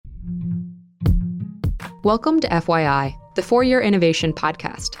Welcome to FYI, the Four-Year Innovation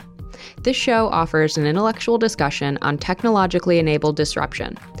Podcast. This show offers an intellectual discussion on technologically enabled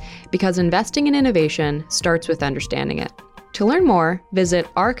disruption, because investing in innovation starts with understanding it. To learn more, visit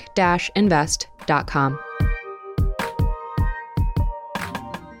ark-invest.com.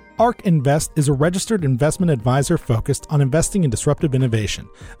 ARK Invest is a registered investment advisor focused on investing in disruptive innovation.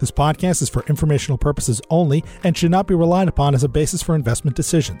 This podcast is for informational purposes only and should not be relied upon as a basis for investment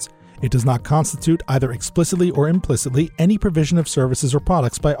decisions. It does not constitute, either explicitly or implicitly, any provision of services or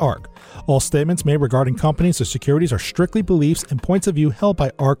products by ARK. All statements made regarding companies or securities are strictly beliefs and points of view held by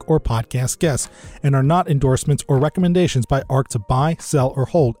ARK or podcast guests, and are not endorsements or recommendations by ARK to buy, sell, or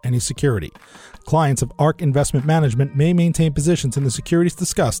hold any security. Clients of ARK Investment Management may maintain positions in the securities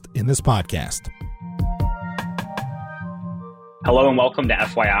discussed in this podcast. Hello and welcome to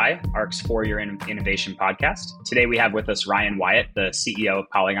FYI, ARK's Four-Year Innovation Podcast. Today we have with us Ryan Wyatt, the CEO of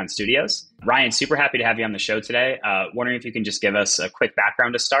Polygon Studios. Ryan, super happy to have you on the show today. Wondering if you can just give us a quick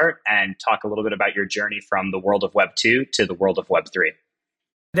background to start and talk a little bit about your journey from the world of Web 2 to the world of Web 3.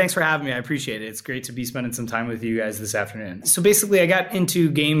 Thanks for having me. I appreciate it. It's great to be spending some time with you guys this afternoon. So basically, I got into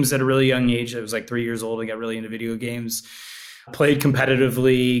games at a really young age. I was like 3 years old. I got really into video games. Played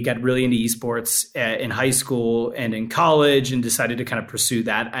competitively, got really into esports in high school and in college, and decided to kind of pursue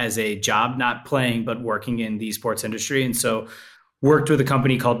that as a job, not playing, but working in the esports industry. And so worked with a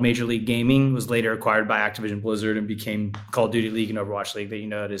company called Major League Gaming, was later acquired by Activision Blizzard and became Call of Duty League and Overwatch League that you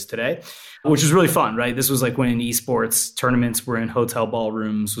know it is today, which was really fun, right? This was like when esports tournaments were in hotel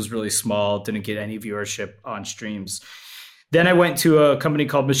ballrooms, was really small, didn't get any viewership on streams. Then I went to a company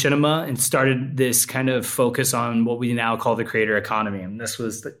called Machinima and started this kind of focus on what we now call the creator economy. And this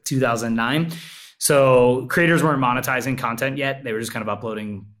was 2009. So creators weren't monetizing content yet. They were just kind of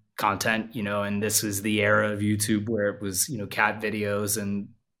uploading content, and this is the era of YouTube where it was, cat videos and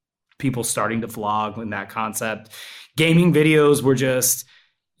people starting to vlog in that concept. Gaming videos were just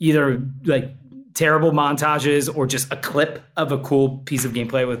either like terrible montages or just a clip of a cool piece of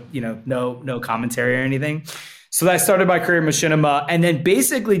gameplay with, no commentary or anything. So I started my career at Machinima and then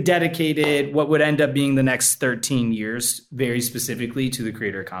basically dedicated what would end up being the next 13 years very specifically to the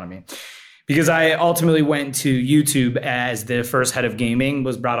creator economy. Because I ultimately went to YouTube as the first head of gaming,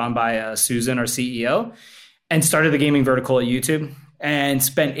 was brought on by Susan, our CEO, and started the gaming vertical at YouTube and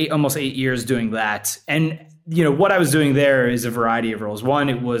spent almost 8 years doing that. And, what I was doing there is a variety of roles. One,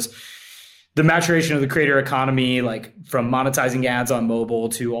 it was the maturation of the creator economy, like from monetizing ads on mobile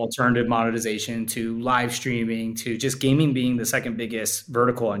to alternative monetization to live streaming to just gaming being the second biggest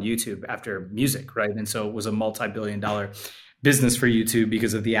vertical on YouTube after music, right? And so it was a multi-billion-dollar business for YouTube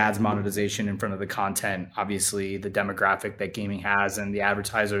because of the ads monetization in front of the content, obviously the demographic that gaming has and the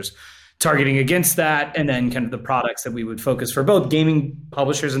advertisers targeting against that, and then kind of the products that we would focus for both gaming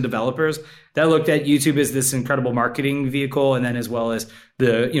publishers and developers that looked at YouTube as this incredible marketing vehicle, and then as well as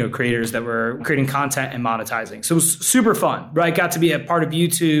the creators that were creating content and monetizing. So it was super fun, right? Got to be a part of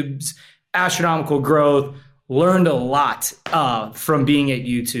YouTube's astronomical growth, learned a lot from being at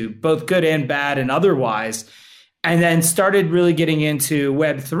YouTube, both good and bad and otherwise. And then started really getting into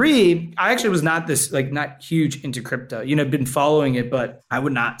Web3. I actually was not huge into crypto. Been following it, but I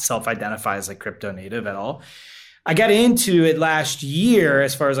would not self-identify as crypto native at all. I got into it last year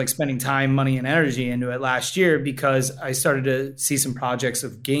as far as spending time, money, and energy into it last year because I started to see some projects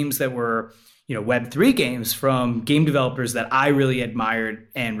of games that were, Web3 games from game developers that I really admired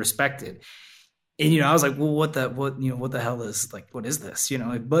and respected. And, I was like, well, what the hell is what is this?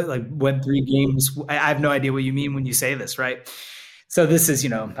 Web3 games. I have no idea what you mean when you say this, right? So this is,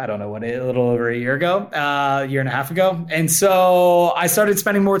 I don't know a little over a year ago, year and a half ago. And so I started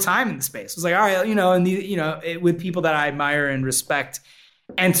spending more time in the space. I was like, all right, with people that I admire and respect.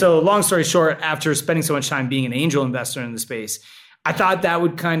 And so long story short, after spending so much time being an angel investor in the space, I thought that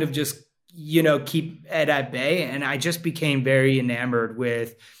would kind of just, keep it at bay. And I just became very enamored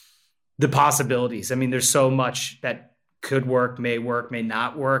with the possibilities. I mean, there's so much that could work, may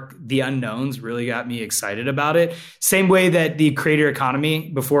not work. The unknowns really got me excited about it. Same way that the creator economy,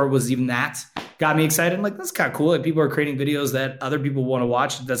 before it was even that, got me excited. I'm like, that's kind of cool. Like, people are creating videos that other people want to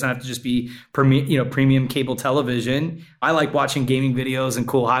watch. It doesn't have to just be premium cable television. I like watching gaming videos and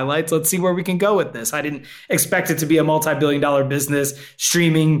cool highlights. Let's see where we can go with this. I didn't expect it to be a multi-billion-dollar business,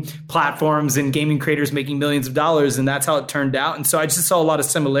 streaming platforms and gaming creators making millions of dollars. And that's how it turned out. And so I just saw a lot of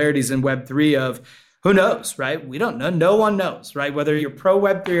similarities in Web3 of, who knows, right? We don't know. No one knows, right? Whether you're pro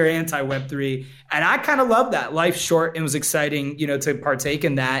Web3 or anti Web3. And I kind of love that. Life's short and was exciting, to partake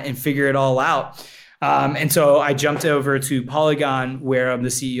in that and figure it all out. And so I jumped over to Polygon, where I'm the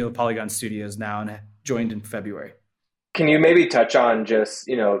CEO of Polygon Studios now and joined in February. Can you maybe touch on just,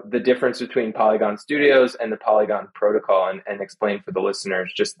 the difference between Polygon Studios and the Polygon protocol and explain for the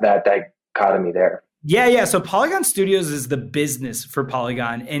listeners just that dichotomy there? Yeah. So Polygon Studios is the business for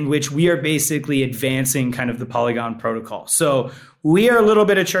Polygon, in which we are basically advancing kind of the Polygon protocol. So we are a little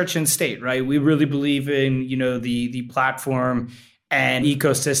bit of church and state, right? We really believe in, the platform and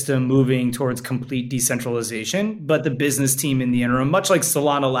ecosystem moving towards complete decentralization. But the business team in the interim, much like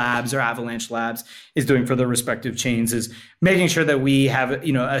Solana Labs or Avalanche Labs is doing for their respective chains, is making sure that we have,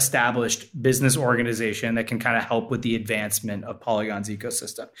 established business organization that can kind of help with the advancement of Polygon's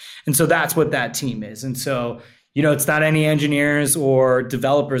ecosystem. And so that's what that team is. And so, it's not any engineers or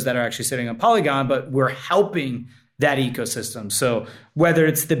developers that are actually sitting on Polygon, but we're helping that ecosystem. So whether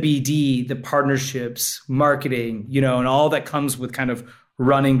it's the BD, the partnerships, marketing, and all that comes with kind of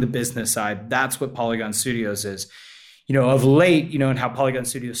running the business side, that's what Polygon Studios is. Of late, and how Polygon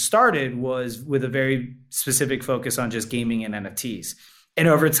Studios started was with a very specific focus on just gaming and NFTs. And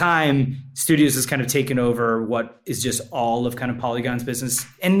over time, Studios has kind of taken over what is just all of kind of Polygon's business.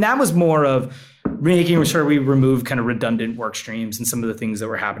 And that was more of making sure we remove kind of redundant work streams and some of the things that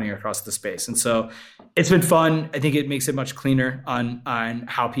were happening across the space. And so it's been fun. I think it makes it much cleaner on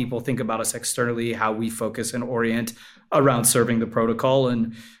how people think about us externally, how we focus and orient around serving the protocol.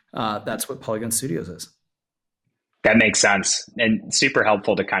 And that's what Polygon Studios is. That makes sense and super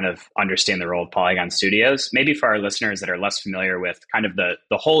helpful to kind of understand the role of Polygon Studios. Maybe for our listeners that are less familiar with kind of the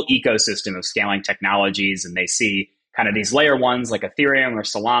whole ecosystem of scaling technologies, and they see kind of these layer ones like Ethereum or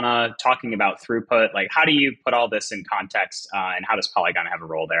Solana talking about throughput, like how do you put all this in context and how does Polygon have a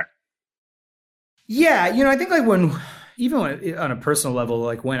role there? Yeah, I think like when on a personal level,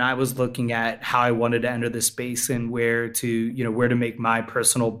 like when I was looking at how I wanted to enter the space and where to make my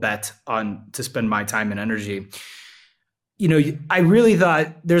personal bet on to spend my time and energy, I really thought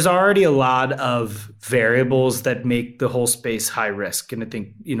there's already a lot of variables that make the whole space high risk. And I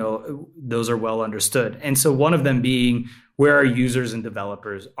think, those are well understood. And so one of them being where are users and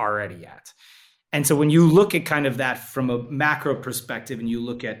developers already at? And so when you look at kind of that from a macro perspective and you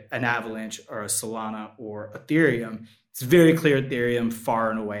look at an Avalanche or a Solana or Ethereum, it's very clear Ethereum far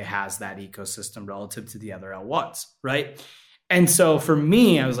and away has that ecosystem relative to the other L1s, right? And so for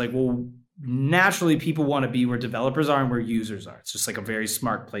me, I was like, well, naturally people want to be where developers are and where users are. It's just like a very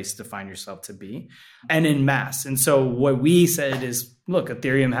smart place to find yourself to be and in mass. And so what we said is, look,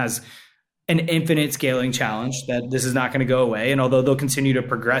 Ethereum has an infinite scaling challenge that this is not going to go away. And although they'll continue to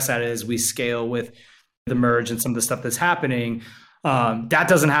progress at it as we scale with the merge and some of the stuff that's happening, that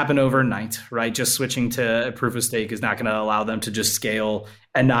doesn't happen overnight, right? Just switching to a proof of stake is not going to allow them to just scale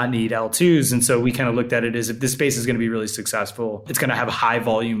and not need L2s. And so we kind of looked at it as if this space is going to be really successful, it's going to have a high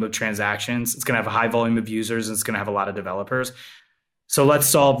volume of transactions, it's going to have a high volume of users, and it's going to have a lot of developers. So let's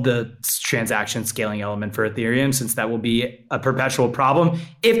solve the transaction scaling element for Ethereum, since that will be a perpetual problem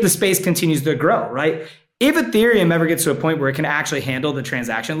if the space continues to grow, right? If Ethereum ever gets to a point where it can actually handle the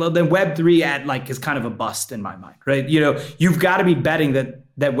transaction load, then Web3 is kind of a bust in my mind, right? You've got to be betting that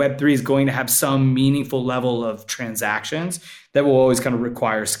Web3 is going to have some meaningful level of transactions that will always kind of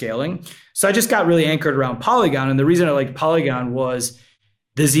require scaling. So I just got really anchored around Polygon. And the reason I liked Polygon was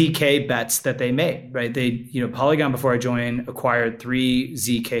the ZK bets that they made, right? Polygon, before I joined, acquired 3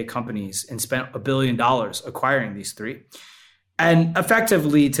 ZK companies and spent $1 billion acquiring these 3. And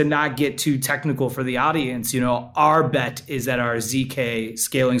effectively, to not get too technical for the audience, our bet is that our ZK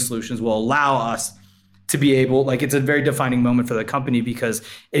scaling solutions will allow us to be able, it's a very defining moment for the company because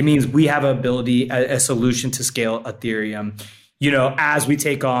it means we have a solution to scale Ethereum, as we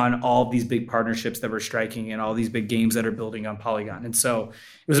take on all of these big partnerships that we're striking and all these big games that are building on Polygon. And so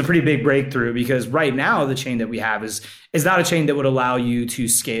it was a pretty big breakthrough because right now the chain that we have is not a chain that would allow you to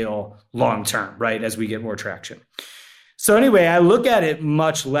scale long term, right, as we get more traction. So anyway, I look at it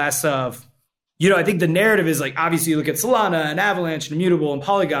much less of, I think the narrative is obviously you look at Solana and Avalanche and Immutable and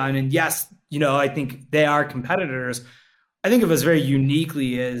Polygon, and yes, I think they are competitors. I think of us very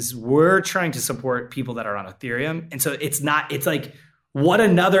uniquely as we're trying to support people that are on Ethereum. And so it's like what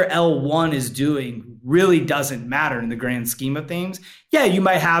another L1 is doing really doesn't matter in the grand scheme of things. Yeah, you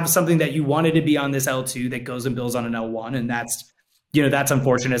might have something that you wanted to be on this L2 that goes and builds on an L1, and that's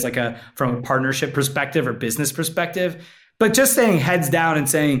unfortunate as from a partnership perspective or business perspective. But just saying heads down and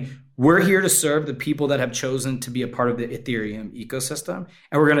saying, we're here to serve the people that have chosen to be a part of the Ethereum ecosystem,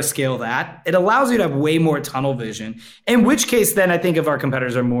 and we're going to scale that. It allows you to have way more tunnel vision, in which case then I think of our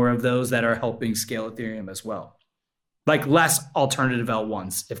competitors are more of those that are helping scale Ethereum as well. Less alternative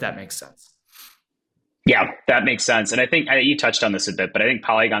L1s, if that makes sense. Yeah, that makes sense. And I think you touched on this a bit, but I think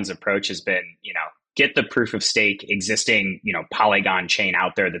Polygon's approach has been, get the proof of stake existing, Polygon chain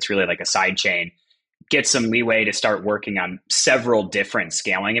out there that's really like a side chain. get some leeway to start working on several different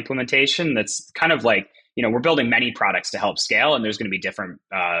scaling implementation. That's kind of like, we're building many products to help scale, and there's going to be different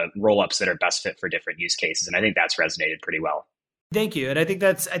roll-ups that are best fit for different use cases. And I think that's resonated pretty well. Thank you. And I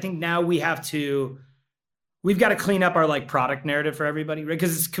think now we've got to clean up our like product narrative for everybody, right?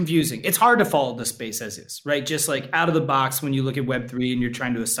 Because it's confusing. It's hard to follow the space as is, right? Just like out of the box, when you look at Web3 and you're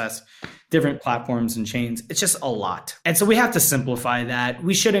trying to assess different platforms and chains, it's just a lot. And so we have to simplify that.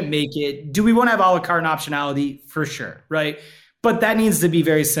 We shouldn't make it, do we want to have a la carte optionality? For sure, right? But that needs to be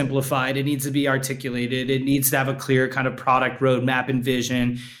very simplified. It needs to be articulated. It needs to have a clear kind of product roadmap and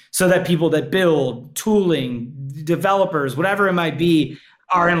vision so that people that build, tooling, developers, whatever it might be,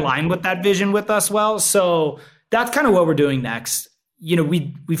 are in line with that vision with us well. So that's kind of what we're doing next.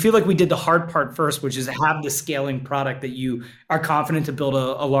 We feel like we did the hard part first, which is have the scaling product that you are confident to build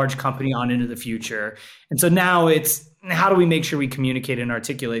a large company on into the future. And so now it's, how do we make sure we communicate and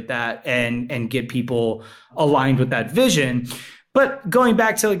articulate that and get people aligned with that vision? But going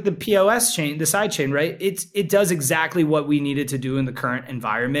back to like the POS chain, the side chain, right? It does exactly what we needed to do in the current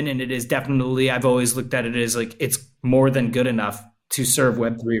environment. And it is definitely, I've always looked at it as like, it's more than good enough to serve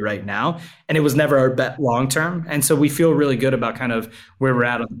Web3 right now. And it was never our bet long-term. And so we feel really good about kind of where we're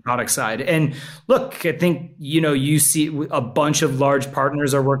at on the product side. And look, I think, you see a bunch of large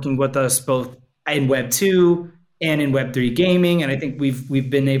partners are working with us both in Web2 and in Web3 gaming. And I think we've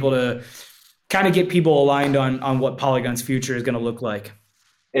been able to kind of get people aligned on what Polygon's future is going to look like.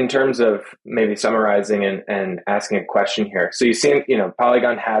 In terms of maybe summarizing and asking a question here. So you see,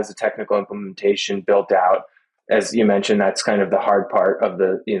 Polygon has a technical implementation built out. As you mentioned, that's kind of the hard part of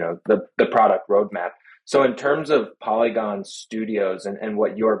the product roadmap. So in terms of Polygon Studios and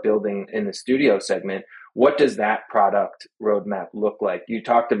what you're building in the studio segment, what does that product roadmap look like? You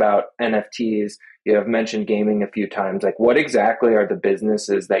talked about NFTs. You have mentioned gaming a few times. Like, what exactly are the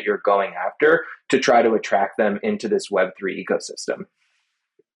businesses that you're going after to try to attract them into this Web3 ecosystem?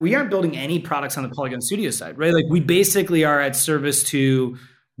 We aren't building any products on the Polygon Studio side, right? Like, we basically are at service to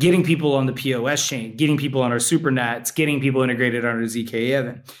getting people on the POS chain, getting people on our SuperNets, getting people integrated on our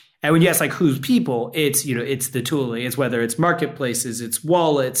ZK11. And when you ask like who's people, it's, it's the tooling. It's whether it's marketplaces, it's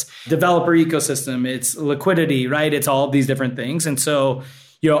wallets, developer ecosystem, it's liquidity, right? It's all of these different things. And so,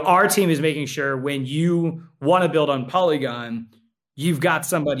 our team is making sure when you want to build on Polygon, you've got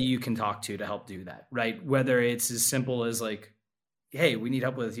somebody you can talk to help do that, right? Whether it's as simple as like, hey, we need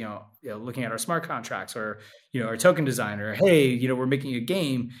help with, looking at our smart contracts or, our token designer. Hey, we're making a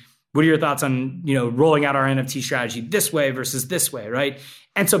game. What are your thoughts on, rolling out our NFT strategy this way versus this way, right?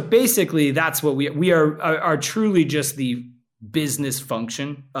 And so basically that's what we are truly just the business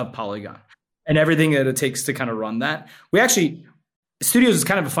function of Polygon and everything that it takes to kind of run that. Studios is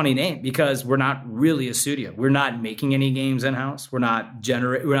kind of a funny name because we're not really a studio. We're not making any games in-house. We're not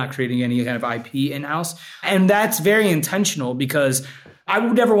creating any kind of IP in-house. And that's very intentional because I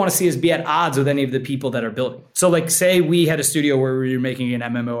would never want to see us be at odds with any of the people that are building. So like say we had a studio where we were making an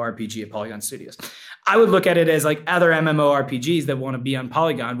MMORPG at Polygon Studios. I would look at it as like other MMORPGs that want to be on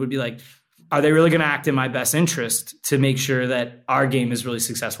Polygon would be like, are they really going to act in my best interest to make sure that our game is really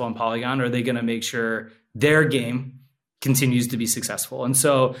successful on Polygon? Or are they going to make sure their game continues to be successful? And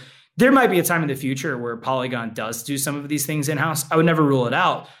so there might be a time in the future where Polygon does do some of these things in-house. I would never rule it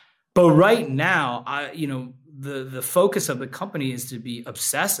out. But right now, the focus of the company is to be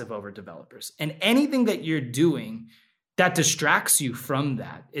obsessive over developers. And anything that you're doing that distracts you from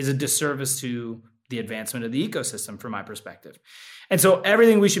that is a disservice to the advancement of the ecosystem from my perspective. And so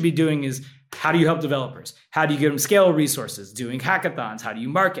everything we should be doing is how do you help developers? How do you give them scale resources? Doing hackathons? How do you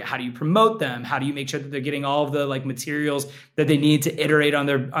market? How do you promote them? How do you make sure that they're getting all of the like materials that they need to iterate on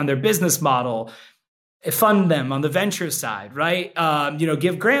their business model? Fund them on the venture side, right?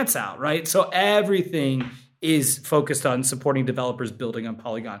 Give grants out, right? So everything is focused on supporting developers building on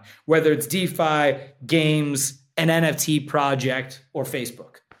Polygon, whether it's DeFi, games, an NFT project, or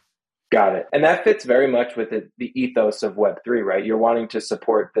Facebook. Got it. And that fits very much with the ethos of Web3, right? You're wanting to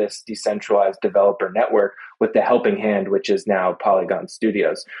support this decentralized developer network with the helping hand, which is now Polygon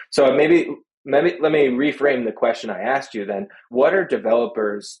Studios. So maybe let me reframe the question I asked you then. What are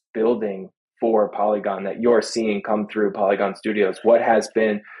developers building for Polygon that you're seeing come through Polygon Studios? What has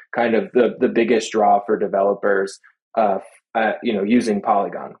been kind of the biggest draw for developers using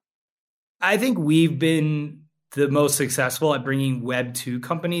Polygon? I think we've been the most successful at bringing Web 2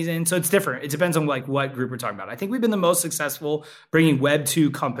 companies in. So it's different. It depends on like what group we're talking about. I think we've been the most successful bringing Web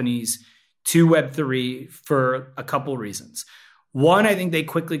 2 companies to Web 3 for a couple reasons. One, I think they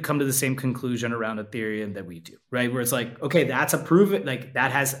quickly come to the same conclusion around Ethereum that we do, right? Where it's like, okay, that's a proven, like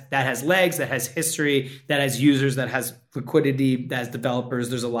that has legs, that has history, that has users, that has liquidity, that has developers.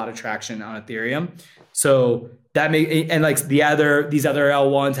 There's a lot of traction on Ethereum. So that and like these other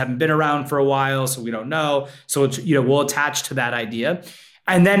L1s haven't been around for a while, so we don't know. So it's, we'll attach to that idea.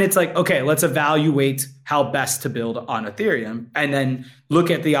 And then it's like, okay, let's evaluate how best to build on Ethereum and then look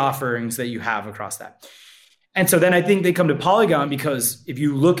at the offerings that you have across that. And so then I think they come to Polygon because if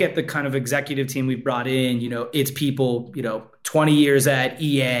you look at the kind of executive team we've brought in, it's people, 20 years at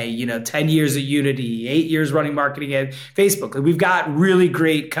EA, 10 years at Unity, 8 years running marketing at Facebook. Like, we've got really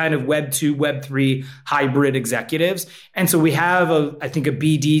great kind of Web 2, Web 3 hybrid executives. And so we have I think a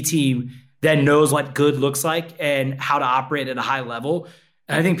BD team that knows what good looks like and how to operate at a high level.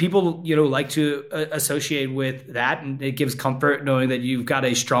 And I think people, like to associate with that, and it gives comfort knowing that you've got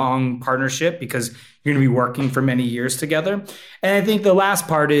a strong partnership because you're going to be working for many years together. And I think the last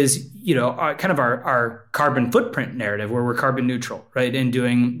part is, kind of our carbon footprint narrative, where we're carbon neutral, right? And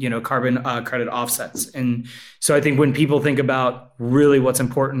doing, carbon credit offsets. And so I think when people think about really what's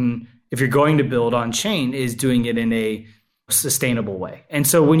important, if you're going to build on chain, is doing it in a sustainable way. And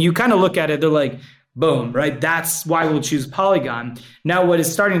so when you kind of look at it, they're like, boom, right? That's why we'll choose Polygon. Now, what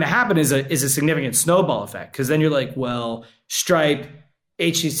is starting to happen is a significant snowball effect, because then you're like, well, Stripe,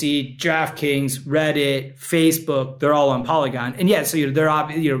 HTC, DraftKings, Reddit, Facebook, they're all on Polygon. And yeah, so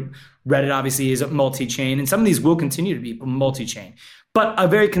Reddit obviously is multi-chain, and some of these will continue to be multi-chain. But a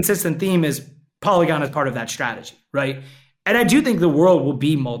very consistent theme is Polygon is part of that strategy, right? And I do think the world will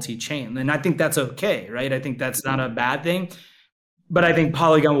be multi-chain, and I think that's okay, right? I think that's not a bad thing. But I think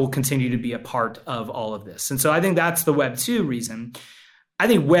Polygon will continue to be a part of all of this. And so I think that's the Web 2 reason. I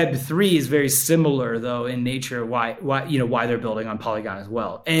think Web 3 is very similar, though, in nature, why they're building on Polygon as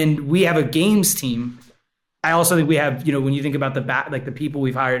well. And we have a games team. I also think we have, when you think about the people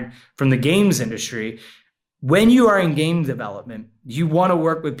we've hired from the games industry, when you are in game development, you want to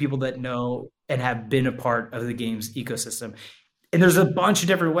work with people that know and have been a part of the games ecosystem. And there's a bunch of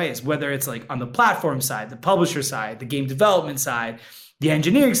different ways, whether it's like on the platform side, the publisher side, the game development side, the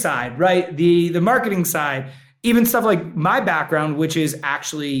engineering side, right? The marketing side, even stuff like my background, which is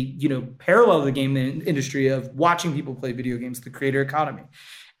actually, parallel to the game industry of watching people play video games, the creator economy.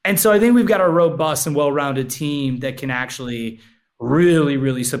 And so I think we've got a robust and well-rounded team that can actually really,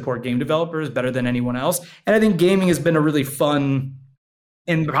 really support game developers better than anyone else. And I think gaming has been a really fun,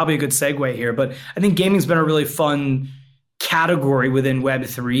 and probably a good segue here, but I think gaming's been a really fun category within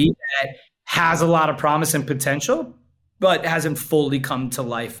Web3 that has a lot of promise and potential, but hasn't fully come to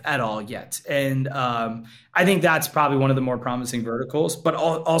life at all yet. And I think that's probably one of the more promising verticals, but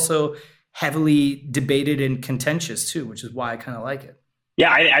also heavily debated and contentious too, which is why I kind of like it.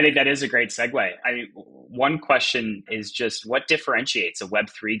 Yeah, I think that is a great segue. One question is just what differentiates a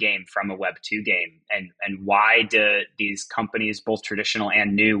Web3 game from a Web2 game? And why do these companies, both traditional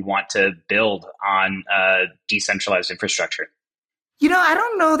and new, want to build on decentralized infrastructure? I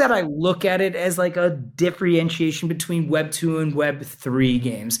don't know that I look at it as like a differentiation between Web 2 and Web 3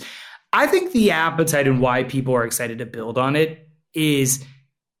 games. I think the appetite and why people are excited to build on it is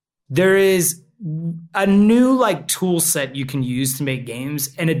there is a new tool set you can use to make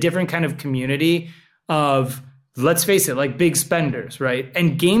games, and a different kind of community of, let's face it, like big spenders, right?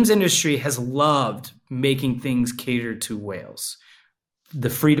 And games industry has loved making things cater to whales.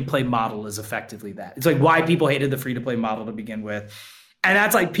 The free-to-play model is effectively that. It's like why people hated the free-to-play model to begin with. And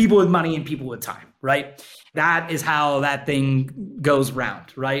that's like people with money and people with time, right? That is how that thing goes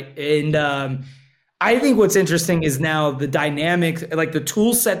round, right? And I think what's interesting is now the dynamic, like the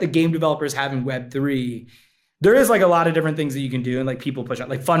tool set that game developers have in Web3, there is like a lot of different things that you can do, and like people push out.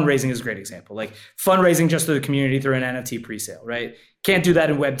 Like fundraising is a great example. Like fundraising just through the community through an NFT presale, right? Can't do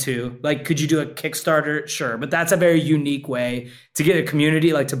that in Web 2. Like, could you do a Kickstarter? Sure. But that's a very unique way to get a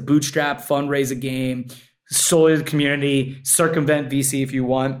community, like to bootstrap, fundraise a game, solely the community, circumvent VC if you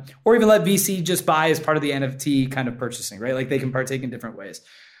want, or even let VC just buy as part of the NFT kind of purchasing, right? Like they can partake in different ways.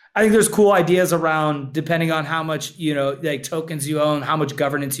 I think there's cool ideas around, depending on how much, like tokens you own, how much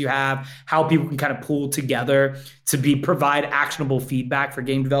governance you have, how people can kind of pool together to provide actionable feedback for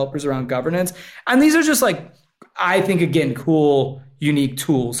game developers around governance. And these are just like, I think, again, cool, unique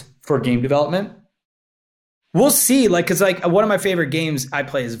tools for game development. We'll see, because one of my favorite games I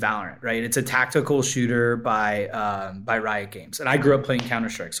play is Valorant, right? It's a tactical shooter by Riot Games. And I grew up playing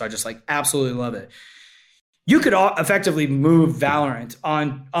Counter-Strike, so I just absolutely love it. You could effectively move Valorant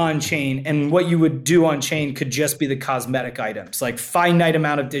on chain, and what you would do on chain could just be the cosmetic items, like finite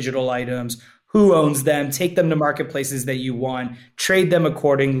amount of digital items, who owns them, take them to marketplaces that you want, trade them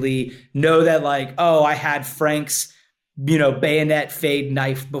accordingly, know that I had Frank's, bayonet fade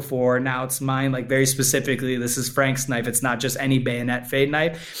knife before, now it's mine, very specifically, this is Frank's knife. It's not just any bayonet fade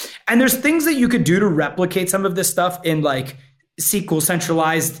knife. And there's things that you could do to replicate some of this stuff in SQL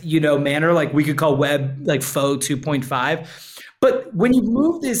centralized, manner, like we could call web like faux 2.5. But when you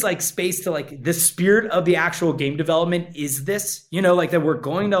move this like space to like the spirit of the actual game development is this, like that we're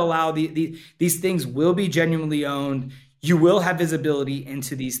going to allow these things will be genuinely owned. You will have visibility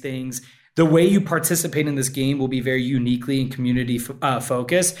into these things. The way you participate in this game will be very uniquely and community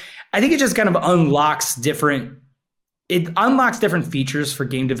focused. I think it just kind of unlocks different features for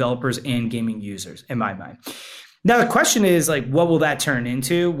game developers and gaming users in my mind. Now, the question is like, what will that turn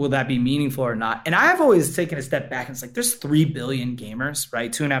into? Will that be meaningful or not? And I've always taken a step back and it's like, there's 3 billion gamers,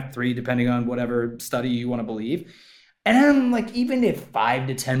 right? 2.5, 3, depending on whatever study you want to believe. And I'm like, even if 5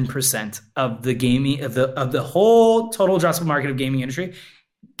 to 10% of the gaming, of the whole total addressable market of gaming industry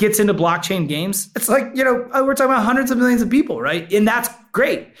gets into blockchain games, it's like, we're talking about hundreds of millions of people, right? And that's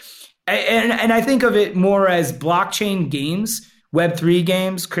great. And I think of it more as blockchain games, Web3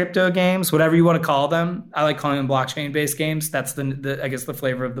 games, crypto games, whatever you want to call them. I like calling them blockchain-based games. That's I guess the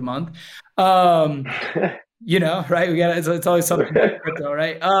flavor of the month. Right? It's always something crypto,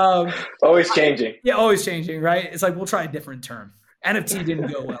 right? Always changing. Yeah, always changing, right? It's like we'll try a different term. NFT didn't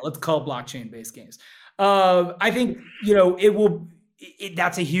go well. Let's call it blockchain-based games. I think it will.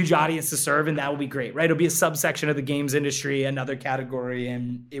 That's a huge audience to serve, and that will be great, right? It'll be a subsection of the games industry, another category,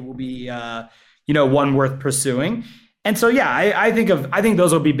 and it will be one worth pursuing. And so, yeah, I think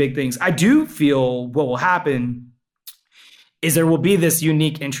those will be big things. I do feel what will happen is there will be this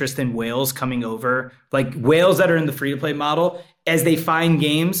unique interest in whales coming over, like whales that are in the free-to-play model, as they find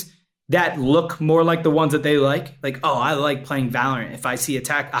games that look more like the ones that they like. Like, oh, I like playing Valorant. If I see a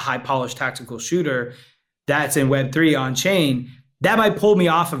high-polished tactical shooter that's in Web3 on chain, that might pull me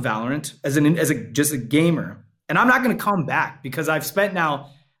off of Valorant as just a gamer. And I'm not going to come back because I've spent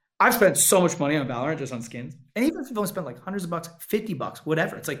so much money on Valorant just on skins. And even if you've only spent like hundreds of bucks, $50,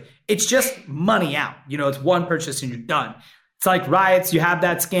 whatever, it's like, it's just money out. It's one purchase and you're done. It's like Riots, you have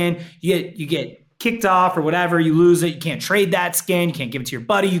that skin, you get kicked off or whatever, you lose it, you can't trade that skin, you can't give it to your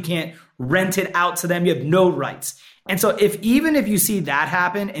buddy, you can't rent it out to them, you have no rights. And so even if you see that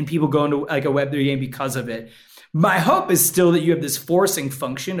happen and people go into like a Web3 game because of it, my hope is still that you have this forcing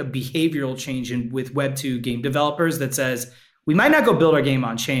function of behavioral change with Web2 game developers that says, we might not go build our game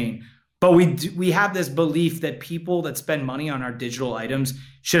on chain, but we have this belief that people that spend money on our digital items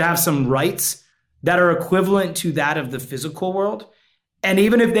should have some rights that are equivalent to that of the physical world. And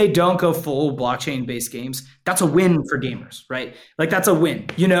even if they don't go full blockchain-based games, that's a win for gamers, right? Like that's a win,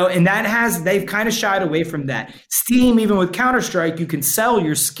 and they've kind of shied away from that. Steam, even with Counter-Strike, you can sell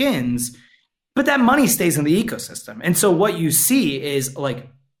your skins, but that money stays in the ecosystem. And so what you see is like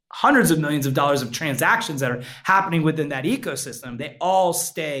hundreds of millions of dollars of transactions that are happening within that ecosystem. They all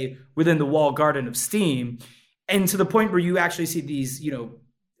stay within the walled garden of Steam. And to the point where you actually see these,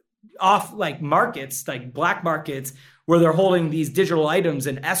 off like markets, like black markets, where they're holding these digital items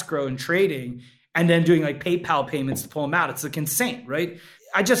in escrow and trading and then doing like PayPal payments to pull them out. It's like insane, right?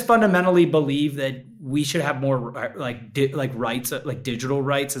 I just fundamentally believe that we should have more like rights, like digital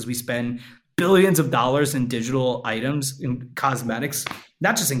rights, as we spend billions of dollars in digital items in cosmetics,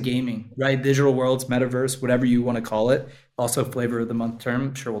 not just in gaming, right? Digital worlds, metaverse, whatever you want to call it. Also flavor of the month term.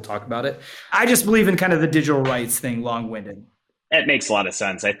 I'm sure we'll talk about it. I just believe in kind of the digital rights thing, long-winded. It makes a lot of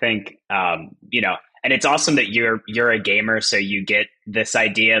sense. I think, and it's awesome that you're a gamer, so you get this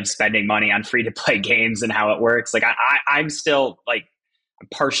idea of spending money on free-to-play games and how it works. Like I'm still like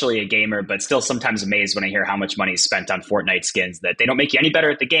partially a gamer, but still sometimes amazed when I hear how much money is spent on Fortnite skins that they don't make you any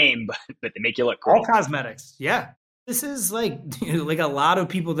better at the game, but they make you look cool. All cosmetics. Yeah. This is like a lot of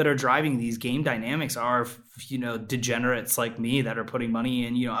people that are driving these game dynamics are, degenerates like me that are putting money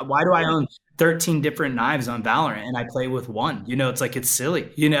in, why do I own 13 different knives on Valorant and I play with one? It's like, it's silly,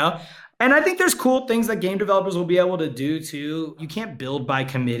 And I think there's cool things that game developers will be able to do too. You can't build by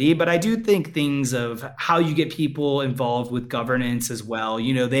committee, but I do think things of how you get people involved with governance as well.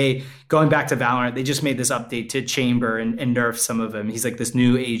 Going back to Valorant, they just made this update to Chamber and nerfed some of them. He's like this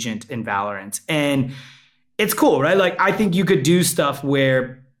new agent in Valorant. And it's cool, right? Like I think you could do stuff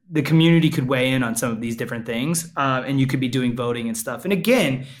where the community could weigh in on some of these different things and you could be doing voting and stuff. And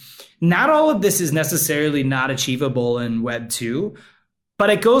again, not all of this is necessarily not achievable in Web 2. But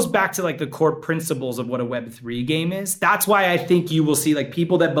it goes back to like the core principles of what a Web3 game is. That's why I think you will see like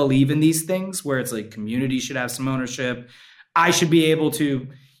people that believe in these things where it's like community should have some ownership. I should be able to,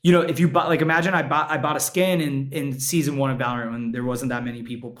 if you bought, like imagine I bought a skin in season 1 of Valorant when there wasn't that many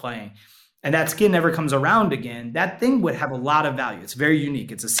people playing. And that skin never comes around again. That thing would have a lot of value. It's very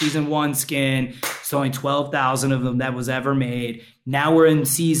unique. It's a season 1 skin. It's only 12,000 of them that was ever made. Now we're in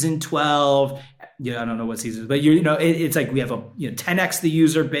season 12. I don't know what season, but it's like we have a 10x the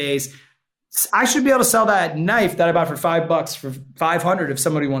user base. I should be able to sell that knife that I bought for $5 for $500 if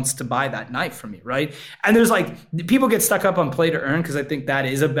somebody wants to buy that knife from me, right? And there's like, people get stuck up on play to earn because I think that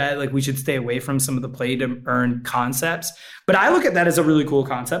is a bet. Like we should stay away from some of the play to earn concepts. But I look at that as a really cool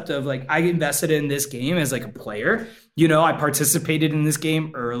concept of like, I invested in this game as like a player. I participated in this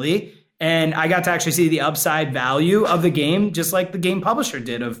game early and I got to actually see the upside value of the game, just like the game publisher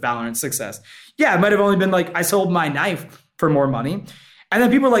did of Valorant's success. Yeah, it might have only been like, I sold my knife for more money. And then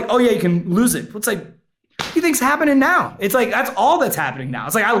people are like, oh yeah, you can lose it. It's like, what do you think's happening now? It's like, that's all that's happening now.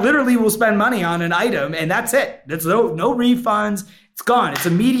 It's like, I literally will spend money on an item and that's it. There's no refunds. It's gone. It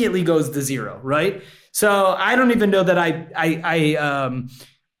immediately goes to zero, right? So I don't even know that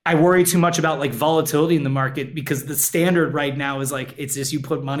I worry too much about like volatility in the market because the standard right now is like, it's just you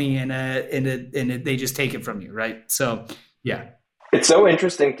put money in it, they just take it from you, right? So yeah. It's so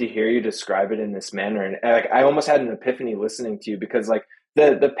interesting to hear you describe it in this manner. And like, I almost had an epiphany listening to you because like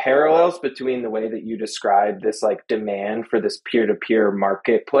the parallels between the way that you describe this like demand for this peer-to-peer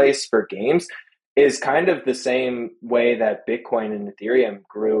marketplace for games is kind of the same way that Bitcoin and Ethereum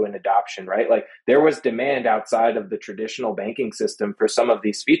grew in adoption, right? Like there was demand outside of the traditional banking system for some of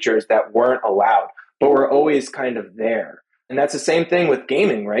these features that weren't allowed, but were always kind of there. And that's the same thing with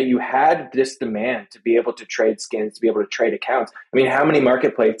gaming, right? You had this demand to be able to trade skins, to be able to trade accounts. I mean, how many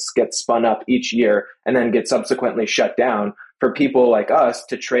marketplaces get spun up each year and then get subsequently shut down for people like us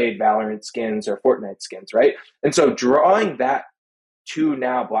to trade Valorant skins or Fortnite skins, right? And so drawing that to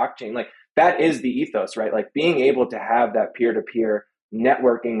now blockchain, like that is the ethos, right? Like being able to have that peer-to-peer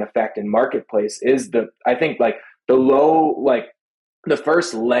networking effect in marketplace is I think like the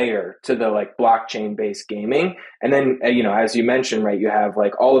first layer to the like blockchain based gaming. And then, as you mentioned, right, you have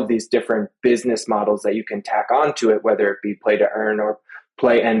like all of these different business models that you can tack onto it, whether it be play to earn or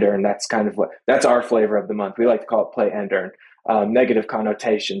play and earn. That's kind of that's our flavor of the month. We like to call it play and earn. Negative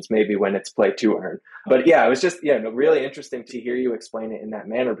connotations maybe when it's play to earn. But yeah, it was just, really interesting to hear you explain it in that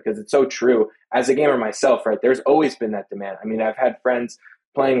manner because it's so true. As a gamer myself, right, there's always been that demand. I mean, I've had friends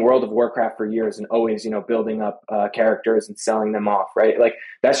playing World of Warcraft for years and always, building up characters and selling them off, right? Like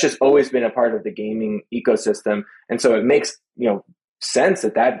that's just always been a part of the gaming ecosystem. And so it makes, sense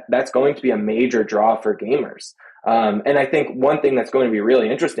that's going to be a major draw for gamers. And I think one thing that's going to be really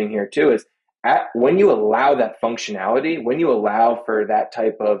interesting here too is when you allow that functionality, when you allow for that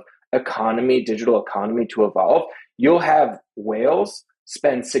type of digital economy to evolve, you'll have whales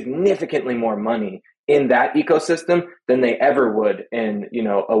spend significantly more money in that ecosystem than they ever would in,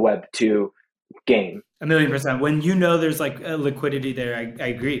 a Web 2 game. 1,000,000%. When there's like a liquidity there, I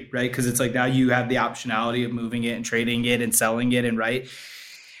agree, right? Because it's like now you have the optionality of moving it and trading it and selling it, and right.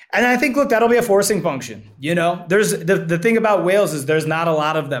 And I think, look, that'll be a forcing function. There's the thing about whales is there's not a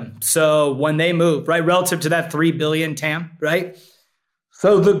lot of them. So when they move, right, relative to that 3 billion TAM, right?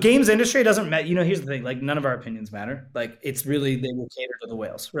 So the games industry doesn't matter. Here's the thing, like none of our opinions matter. Like it's really, they will cater to the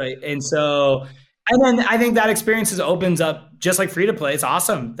whales, right? And then I think that experience opens up just like free to play. It's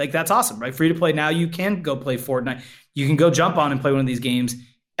awesome. Like that's awesome, right? Free to play now, you can go play Fortnite. You can go jump on and play one of these games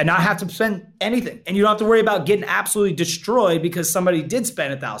and not have to spend anything. And you don't have to worry about getting absolutely destroyed because somebody did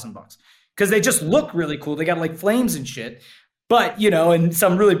spend $1,000 because they just look really cool. They got like flames and shit. But, and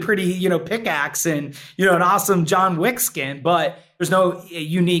some really pretty, pickaxe and, an awesome John Wick skin, but there's no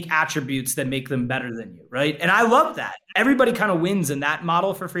unique attributes that make them better than you, right? And I love that. Everybody kind of wins in that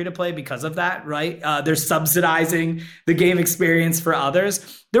model for free to play because of that, right? They're subsidizing the game experience for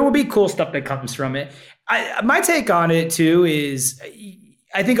others. There will be cool stuff that comes from it. My take on it too is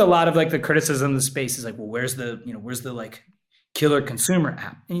I think a lot of like the criticism of the space is like, well, where's the like killer consumer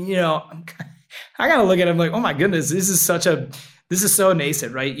app? And, I gotta look at it, I'm like, oh my goodness, this is so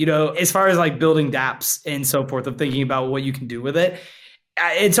nascent, right? As far as like building dApps and so forth, of thinking about what you can do with it.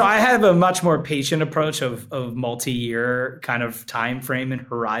 And so I have a much more patient approach of multi-year kind of time frame and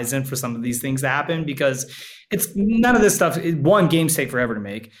horizon for some of these things to happen, because it's none of this stuff. One, games take forever to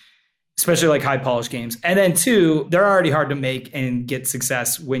make, especially like high polished games. And then two, they're already hard to make and get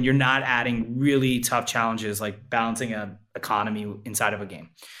success when you're not adding really tough challenges like balancing an economy inside of a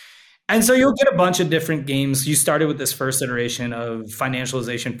game. And so you'll get a bunch of different games. You started with this first iteration of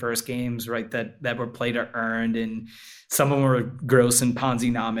financialization first games, right? That were play to earn, and some of them were gross and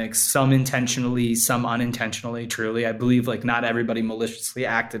Ponzi-nomics, some intentionally, some unintentionally, truly. I believe like not everybody maliciously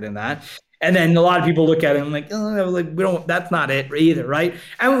acted in that. And then a lot of people look at it and like, oh, like we don't, that's not it either, right?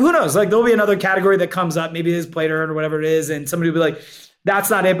 And who knows? Like there'll be another category that comes up, maybe it is play to earn or whatever it is, and somebody will be like,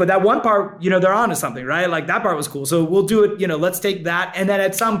 that's not it. But that one part, they're onto something, right? Like that part was cool. So we'll do it, let's take that. And then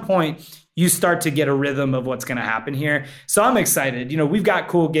at some point you start to get a rhythm of what's going to happen here. So I'm excited. We've got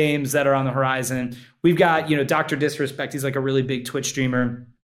cool games that are on the horizon. We've got, Dr. Disrespect. He's like a really big Twitch streamer.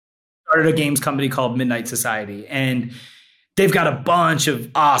 started a games company called Midnight Society, and they've got a bunch of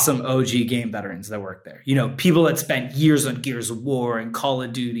awesome OG game veterans that work there. People that spent years on Gears of War and Call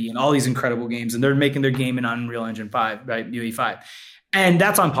of Duty and all these incredible games, and they're making their game in Unreal Engine 5, right? UE5. And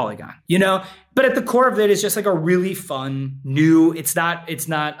that's on Polygon, But at the core of it is just like a really fun, new, it's not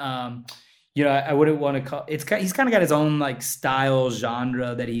I wouldn't want to call he's kind of got his own like style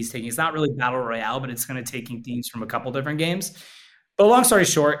genre that he's taking. It's not really battle royale, but it's kind of taking themes from a couple different games. But long story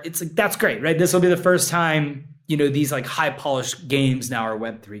short, it's like, that's great, right? This will be the first time, these like high polished games now are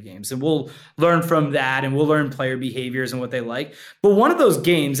Web3 games, and we'll learn from that, and we'll learn player behaviors and what they like. But one of those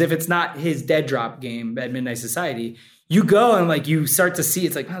games, if it's not his Dead Drop game at Midnight Society, you go and like you start to see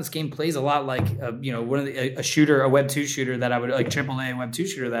it's like, oh, this game plays a lot like a shooter, a Web2 shooter that I would like, AAA Web2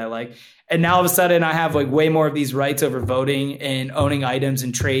 shooter that I like. And now all of a sudden I have like way more of these rights over voting and owning items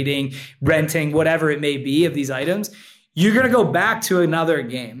and trading, renting, whatever it may be of these items. You're going to go back to another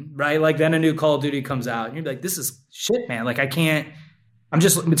game, right? Like then a new Call of Duty comes out and you're like, this is shit, man. Like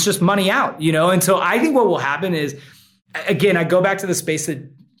it's just money out, And so I think what will happen is, again, I go back to the space that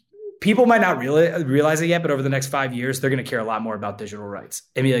people might not realize it yet, but over the next 5 years, they're going to care a lot more about digital rights.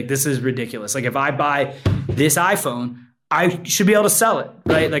 I mean, like, this is ridiculous. Like if I buy this iPhone, I should be able to sell it,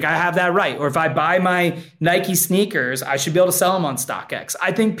 right? Like I have that right. Or if I buy my Nike sneakers, I should be able to sell them on StockX.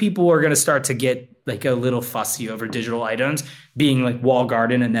 I think people are going to start to get like a little fussy over digital items being like walled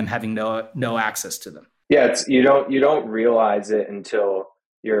garden and them having no access to them. Yeah, you don't realize it until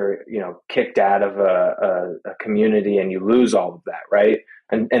you're kicked out of a community and you lose all of that, right?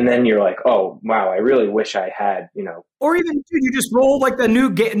 And then you're like, oh wow, I really wish I had, Or even, dude, you just roll like the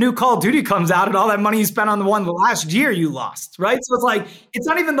new Call of Duty comes out, and all that money you spent on the one the last year you lost, right? So it's like, it's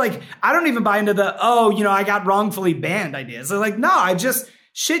not even like, I don't even buy into the I got wrongfully banned ideas. So like, no,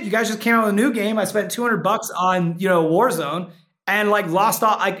 you guys just came out with a new game. I spent $200 on Warzone. And like lost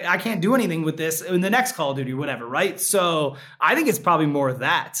all, I can't do anything with this in the next Call of Duty, whatever, right? So I think it's probably more of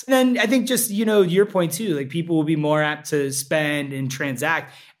that. And then I think just, your point too, like people will be more apt to spend and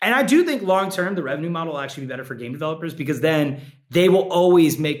transact. And I do think long-term, the revenue model will actually be better for game developers because then they will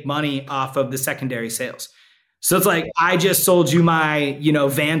always make money off of the secondary sales. So it's like, I just sold you my,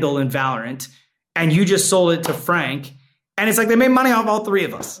 Vandal in Valorant, and you just sold it to Frank. And it's like, they made money off all three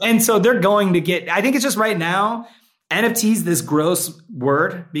of us. And so they're going to get, I think it's just right now, NFTs, this gross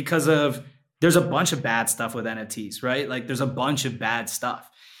word, because there's a bunch of bad stuff with NFTs, right? Like there's a bunch of bad stuff.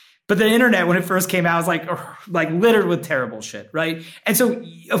 But the internet, when it first came out, was like littered with terrible shit, right? And so,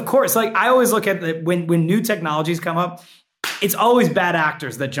 of course, like I always look at when new technologies come up, it's always bad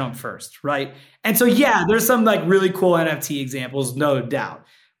actors that jump first, right? And so, yeah, there's some like really cool NFT examples, no doubt.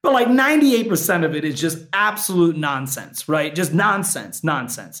 But like 98% of it is just absolute nonsense, right? Just nonsense.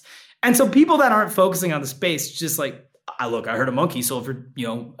 And so people that aren't focusing on the space, just like, I heard a monkey sold for,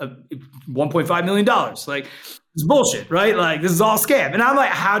 $1.5 million. Like, it's bullshit, right? Like, this is all scam. And I'm like,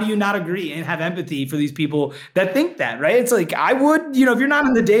 how do you not agree and have empathy for these people that think that, right? It's like, I would, if you're not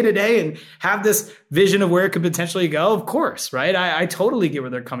in the day-to-day and have this vision of where it could potentially go, of course, right? I totally get where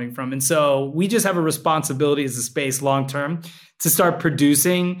they're coming from. And so we just have a responsibility as a space long-term to start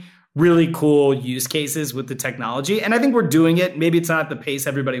producing really cool use cases with the technology. And I think we're doing it. Maybe it's not at the pace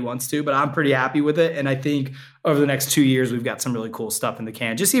everybody wants to, but I'm pretty happy with it. And I think over the next 2 years, we've got some really cool stuff in the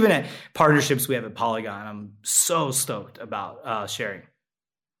can. Just even at partnerships we have at Polygon, I'm so stoked about sharing.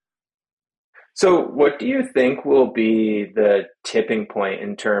 So what do you think will be the tipping point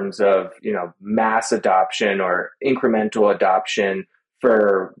in terms of, mass adoption or incremental adoption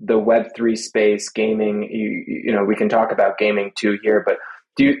for the Web3 space, gaming? We can talk about gaming too here, but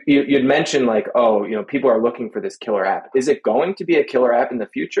you'd mentioned like, people are looking for this killer app. Is it going to be a killer app in the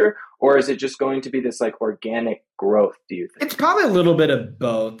future, or is it just going to be this like organic growth, do you think? It's probably a little bit of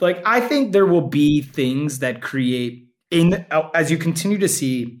both. Like, I think there will be things that create as you continue to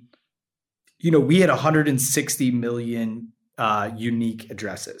see, we had 160 million unique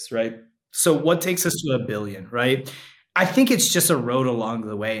addresses, right? So what takes us to 1 billion, right? I think it's just a road along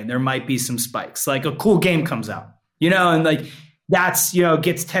the way, and there might be some spikes. Like a cool game comes out, and like, that's,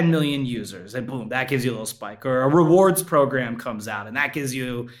 gets 10 million users and boom, that gives you a little spike. Or a rewards program comes out and that gives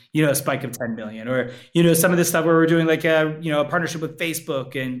you, a spike of 10 million. Or, some of this stuff where we're doing like a partnership with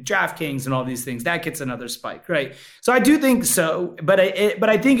Facebook and DraftKings and all these things, that gets another spike, right? So I do think so, but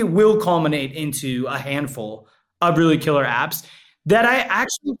I think it will culminate into a handful of really killer apps that I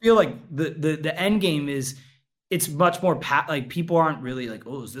actually feel like the end game is, it's much more like people aren't really like,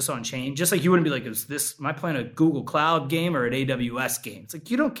 oh, is this on chain? Just like you wouldn't be like, am I playing a Google Cloud game or an AWS game? It's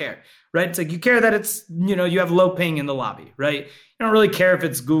like, you don't care, right? It's like, you care that it's, you have low ping in the lobby, right? You don't really care if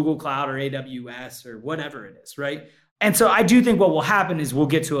it's Google Cloud or AWS or whatever it is, right? And so I do think what will happen is we'll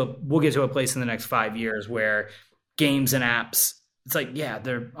get to a place in the next 5 years where games and apps, it's like, yeah,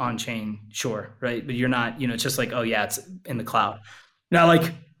 they're on chain, sure, right? But you're not, it's just like, oh yeah, it's in the cloud. Not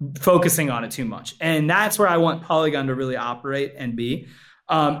like focusing on it too much. And that's where I want Polygon to really operate and be.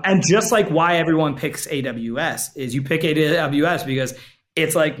 And just like why everyone picks AWS is you pick AWS because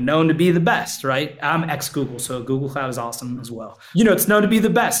it's like known to be the best, right? I'm ex-Google, so Google Cloud is awesome as well. It's known to be the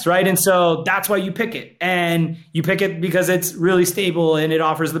best, right? And so that's why you pick it. And you pick it because it's really stable and it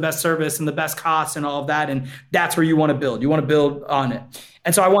offers the best service and the best costs and all of that. And that's where you want to build. You want to build on it.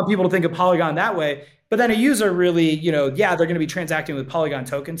 And so I want people to think of Polygon that way. But then a user really, they're going to be transacting with Polygon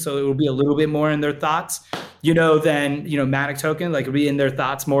tokens. So it will be a little bit more in their thoughts, than, Matic token. Like it'll be in their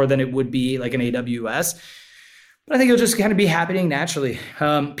thoughts more than it would be like an AWS. But I think it'll just kind of be happening naturally.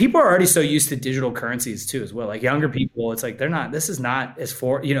 People are already so used to digital currencies too, as well. Like younger people, it's like this is not as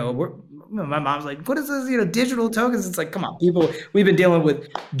my mom's like, what is this, digital tokens? It's like, come on, people, we've been dealing with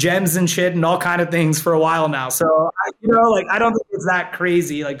gems and shit and all kind of things for a while now. So, I don't think it's that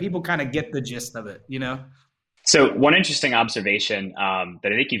crazy. Like people kind of get the gist of it, So one interesting observation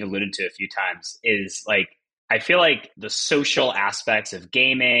that I think you've alluded to a few times is like, I feel like the social aspects of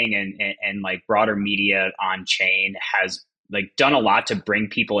gaming and like broader media on chain has like done a lot to bring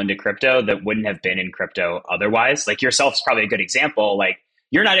people into crypto that wouldn't have been in crypto otherwise. Like yourself is probably a good example. Like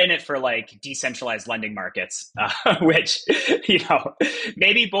you're not in it for like decentralized lending markets, which,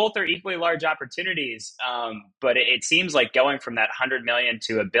 maybe both are equally large opportunities. But it seems like going from that 100 million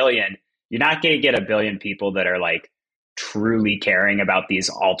to a billion, you're not going to get a billion people that are like truly caring about these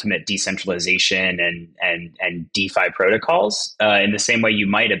ultimate decentralization and DeFi protocols in the same way you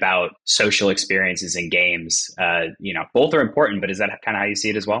might about social experiences in games. Both are important, but is that kind of how you see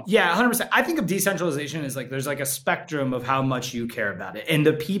it as well? Yeah, 100%. I think of decentralization as like there's like a spectrum of how much you care about it. And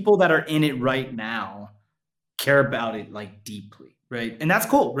the people that are in it right now care about it like deeply, right? And that's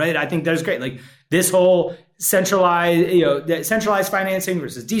cool, right? I think that's great. Like this whole centralized financing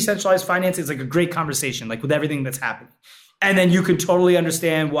versus decentralized financing is like a great conversation, like with everything that's happening. And then you could totally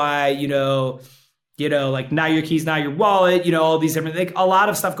understand why, like now your keys, now your wallet, all these different, like a lot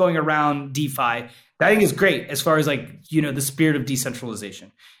of stuff going around DeFi. I think is great as far as like, the spirit of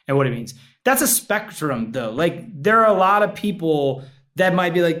decentralization and what it means. That's a spectrum though. Like there are a lot of people that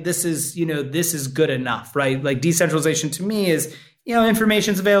might be like, this is good enough, right? Like decentralization to me is,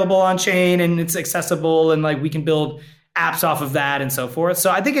 information's available on chain and it's accessible and like we can build apps off of that and so forth. So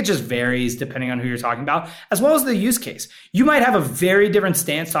I think it just varies depending on who you're talking about, as well as the use case. You might have a very different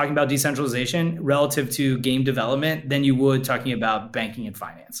stance talking about decentralization relative to game development than you would talking about banking and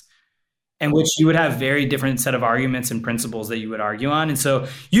finance, and which you would have very different set of arguments and principles that you would argue on. And so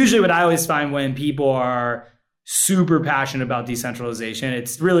usually what I always find when people are super passionate about decentralization,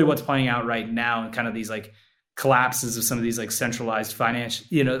 it's really what's playing out right now and kind of these like collapses of some of these like centralized finance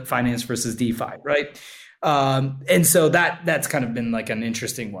versus DeFi, right? And so that's kind of been like an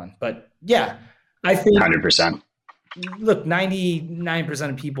interesting one. But yeah, I think 100%. Look, 99%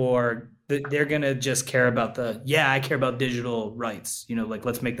 of people they're going to just care about I care about digital rights, like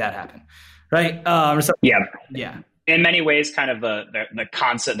let's make that happen. Right. Yeah. In many ways, kind of the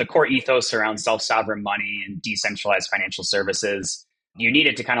concept, the core ethos around self-sovereign money and decentralized financial services, you need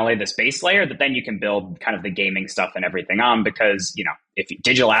it to kind of lay this base layer that then you can build kind of the gaming stuff and everything on, because, if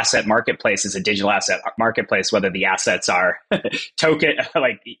digital asset marketplace is a digital asset marketplace, whether the assets are token,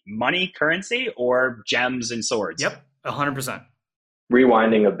 like money, currency, or gems and swords. Yep. 100%.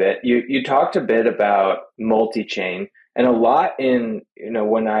 Rewinding a bit, you talked a bit about multi-chain, and a lot in,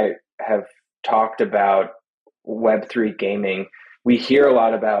 when I have talked about Web3 gaming, we hear a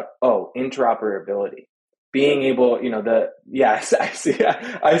lot about, interoperability. Being able, yes,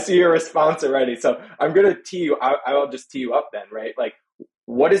 I see your response already. So I'm going to tee you, I'll just tee you up then, right? Like,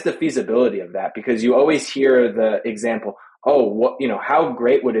 what is the feasibility of that? Because you always hear the example, how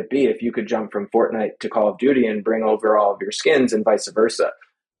great would it be if you could jump from Fortnite to Call of Duty and bring over all of your skins and vice versa?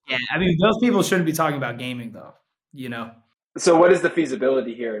 Yeah, I mean, those people shouldn't be talking about gaming though, So what is the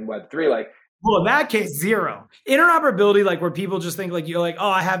feasibility here in Web3? Like, well, in that case, zero. Interoperability, like where people just think like, you're like,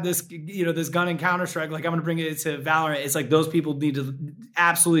 I have this, this gun in Counter-Strike, like I'm going to bring it to Valorant. It's like those people need to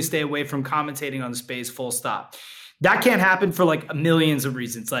absolutely stay away from commentating on the space, full stop. That can't happen for like millions of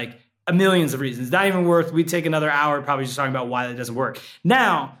reasons, Not even worth, we'd take another hour probably just talking about why that doesn't work.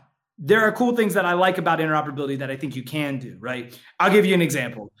 Now, there are cool things that I like about interoperability that I think you can do, right? I'll give you an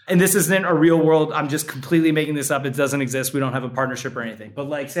example. And this isn't a real world. I'm just completely making this up. It doesn't exist. We don't have a partnership or anything. But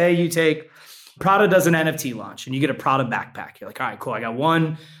like, say you take Prada does an NFT launch and you get a Prada backpack. You're like, all right, cool. I got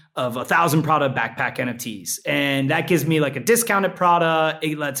one of 1,000 Prada backpack NFTs. And that gives me like a discount at Prada.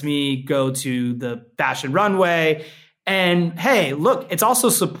 It lets me go to the fashion runway And hey, look, it also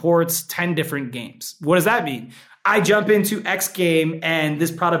supports 10 different games. What does that mean? I jump into X game and this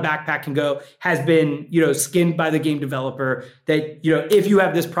Prada backpack has been, skinned by the game developer that, if you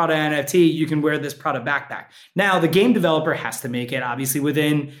have this Prada NFT, you can wear this Prada backpack. Now the game developer has to make it obviously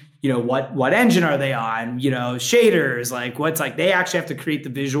within, what engine are they on, shaders, they actually have to create the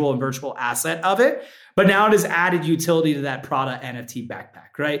visual and virtual asset of it. But now it has added utility to that Prada NFT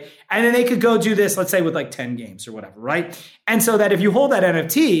backpack, right? And then they could go do this, let's say with 10 games or whatever, right? And so that if you hold that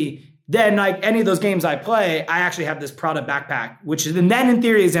NFT, then any of those games I play, I actually have this Prada backpack, which then in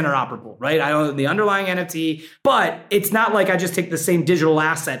theory is interoperable, right? I own the underlying NFT, but it's not like I just take the same digital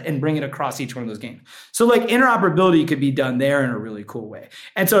asset and bring it across each one of those games. So interoperability could be done there in a really cool way.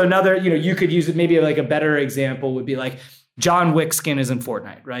 And so another, you could use it, maybe a better example would be John Wick skin is in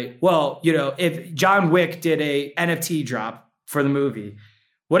Fortnite, right? Well, if John Wick did a NFT drop for the movie,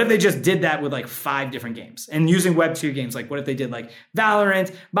 what if they just did that with 5 different games and using Web2 games? What if they did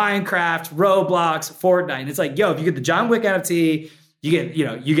Valorant, Minecraft, Roblox, Fortnite? And it's if you get the John Wick NFT,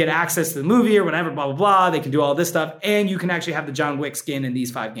 you get access to the movie or whatever, blah, blah, blah. They can do all this stuff. And you can actually have the John Wick skin in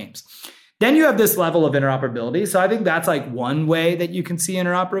these 5 games. Then you have this level of interoperability. So I think that's one way that you can see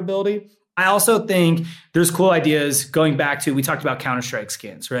interoperability. I also think there's cool ideas going back to, we talked about Counter-Strike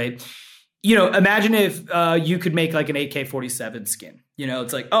skins, right? Imagine if you could make an AK-47 skin.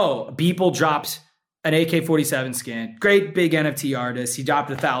 It's Beeple dropped an AK-47 skin. Great big NFT artist. He dropped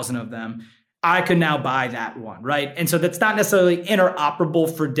 1,000 of them. I could now buy that one, right? And so that's not necessarily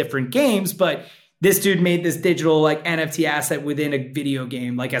interoperable for different games, but this dude made this digital NFT asset within a video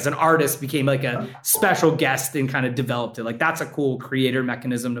game, as an artist became a special guest and kind of developed it. That's a cool creator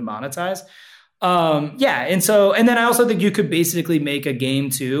mechanism to monetize. And then I also think you could basically make a game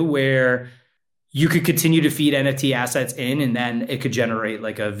too, where you could continue to feed NFT assets in, and then it could generate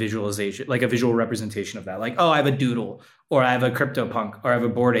a visualization, a visual representation of that. I have a doodle, or I have a CryptoPunk, or I have a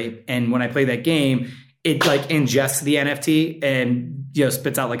Bored Ape. And when I play that game, it ingests the NFT and,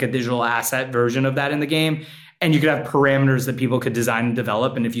 spits out a digital asset version of that in the game. And you could have parameters that people could design and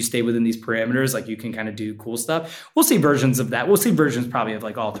develop. And if you stay within these parameters, you can kind of do cool stuff. We'll see versions of that. We'll see versions probably of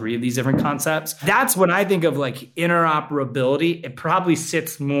all 3 of these different concepts. That's when I think of interoperability. It probably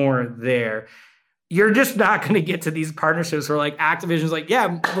sits more there. You're just not going to get to these partnerships where Activision's we're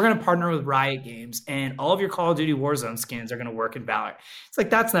going to partner with Riot Games and all of your Call of Duty Warzone skins are going to work in Valorant. It's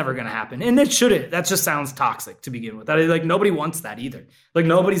that's never going to happen. And it shouldn't. That just sounds toxic to begin with. Nobody wants that either.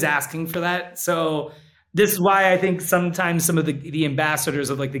 Nobody's asking for that. So this is why I think sometimes some of the ambassadors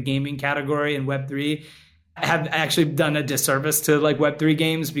of the gaming category in Web3 have actually done a disservice to Web3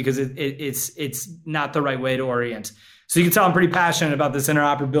 games, because it's not the right way to orient. So you can tell I'm pretty passionate about this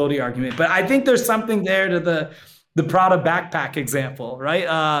interoperability argument, but I think there's something there to the Prada backpack example,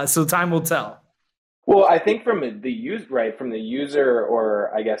 right? So time will tell. Well, I think from the user,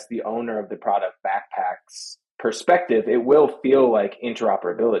 or I guess the owner of the product backpacks perspective, it will feel like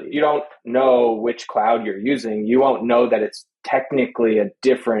interoperability. You don't know which cloud you're using. You won't know that it's technically a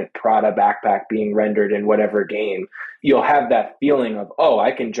different Prada backpack being rendered in whatever game. You'll have that feeling of,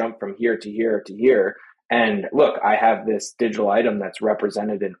 I can jump from here to here to here. And look, I have this digital item that's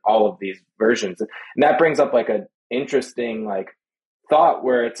represented in all of these versions. And that brings up an interesting thought,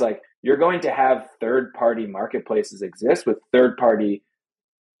 where it's you're going to have third-party marketplaces exist with third-party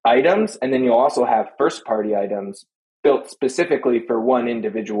items, and then you'll also have first-party items built specifically for one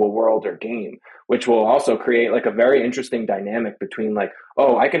individual world or game, which will also create a very interesting dynamic between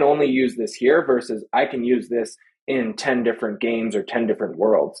I can only use this here versus I can use this in 10 different games or 10 different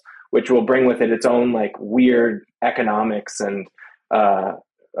worlds, which will bring with it its own weird economics and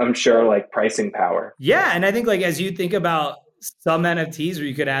I'm sure pricing power. Yeah. And I think as you think about some NFTs where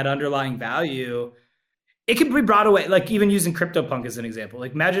you could add underlying value, it could be brought away, even using CryptoPunk as an example.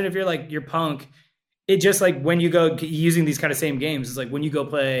 Imagine if you're your punk, it just when you go using these kind of same games, it's when you go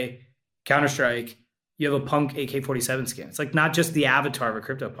play Counter-Strike, you have a Punk AK-47 skin. It's not just the avatar of a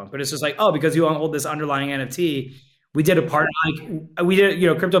CryptoPunk, but it's just because you hold this underlying NFT, we did a part,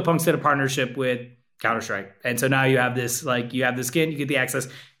 CryptoPunks did a partnership with Counter-Strike. And so now you have this, you have the skin, you get the access,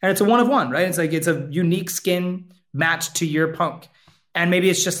 and it's a one of one, right? It's it's a unique skin matched to your punk. And maybe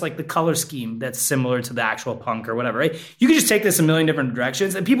it's just the color scheme that's similar to the actual punk or whatever, right? You can just take this a million different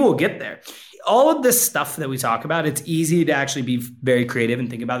directions and people will get there. All of this stuff that we talk about, it's easy to actually be very creative and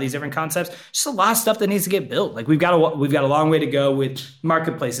think about these different concepts. Just a lot of stuff that needs to get built. We've got a long way to go with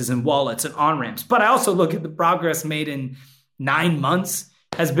marketplaces and wallets and on-ramps. But I also look at the progress made in 9 months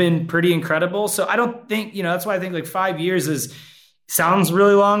has been pretty incredible. So I don't think, that's why I think 5 years sounds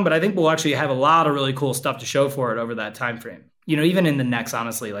really long, but I think we'll actually have a lot of really cool stuff to show for it over that time frame. Even in the next,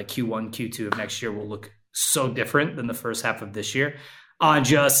 honestly, Q1, Q2 of next year will look so different than the first half of this year on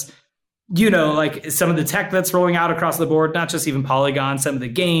just, like some of the tech that's rolling out across the board, not just even Polygon, some of the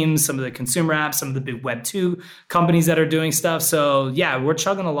games, some of the consumer apps, some of the big Web2 companies that are doing stuff. So yeah, we're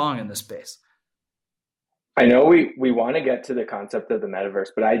chugging along in this space. I know we want to get to the concept of the metaverse,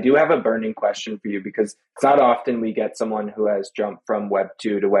 but I do have a burning question for you, because it's not often we get someone who has jumped from Web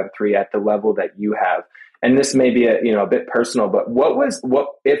 2 to Web 3 at the level that you have. And this may be a bit personal, but what,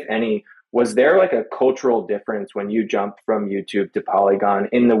 if any, was there like a cultural difference when you jumped from YouTube to Polygon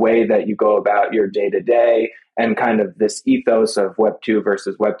in the way that you go about your day-to-day and kind of this ethos of Web 2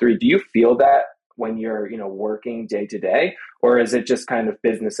 versus Web 3? Do you feel that when you're, working day-to-day, or is it just kind of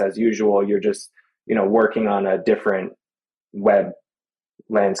business as usual? You're just, working on a different web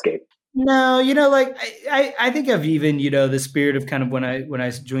landscape? No, I think of even, the spirit of kind of when I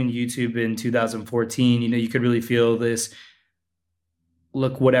joined YouTube in 2014, you could really feel this,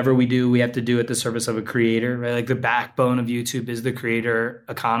 look, whatever we do, we have to do at the service of a creator, right? Like the backbone of YouTube is the creator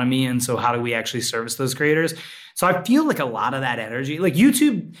economy. And so how do we actually service those creators? So I feel like a lot of that energy, like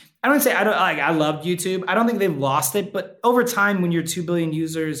YouTube, I loved YouTube. I don't think they've lost it, but over time, when you're 2 billion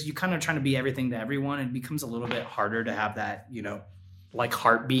users, you kind of trying to be everything to everyone. And it becomes a little bit harder to have that, like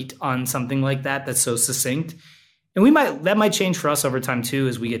heartbeat on something like that that's so succinct. And that might change for us over time too,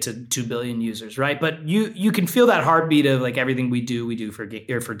 as we get to 2 billion users, right? But you can feel that heartbeat of like everything we do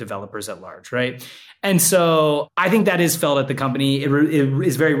for developers at large, right? And so I think that is felt at the company. It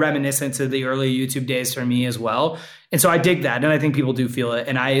is very reminiscent to the early YouTube days for me as well. And so I dig that, and I think people do feel it,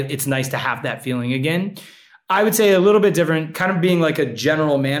 and it's nice to have that feeling again. I would say a little bit different, kind of being like a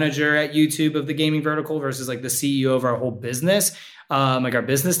general manager at YouTube of the gaming vertical versus like the CEO of our whole business. Like our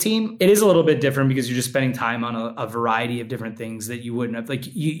business team, it is a little bit different because you're just spending time on a variety of different things that you wouldn't have, like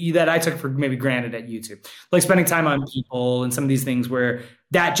that I took for maybe granted at YouTube, like spending time on people and some of these things where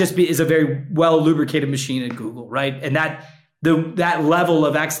that just is a very well lubricated machine at Google, right? And that level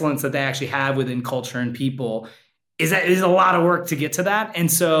of excellence that they actually have within culture and people is a lot of work to get to that. And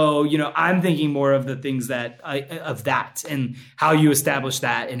so, I'm thinking more of the things of that and how you establish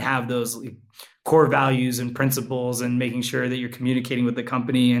that and have those core values and principles and making sure that you're communicating with the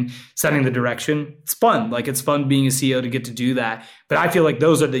company and setting the direction. It's fun. Like it's fun being a CEO to get to do that. But I feel like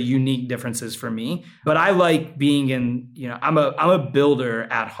those are the unique differences for me. But I like being in, I'm a builder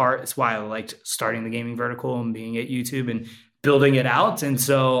at heart. That's why I liked starting the gaming vertical and being at YouTube and building it out. And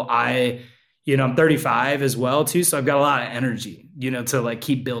so I'm 35 as well too. So I've got a lot of energy, to like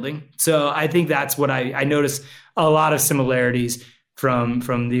keep building. So I think that's what I noticed a lot of similarities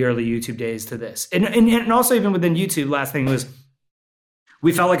from the early YouTube days to this. And also even within YouTube, last thing was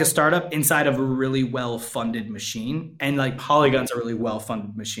we felt like a startup inside of a really well-funded machine, and like Polygon's a really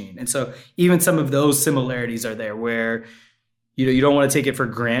well-funded machine. And so even some of those similarities are there where, you don't want to take it for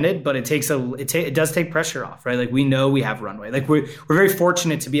granted, but it does take pressure off, right? Like we know we have runway. Like we're very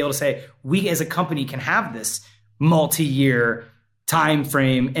fortunate to be able to say we as a company can have this multi-year time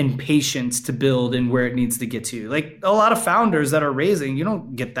frame and patience to build and where it needs to get to. Like a lot of founders that are raising, you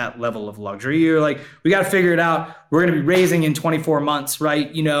don't get that level of luxury. You're like, we got to figure it out. We're going to be raising in 24 months, right?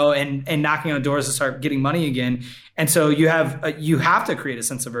 And knocking on doors to start getting money again. And so you have to create a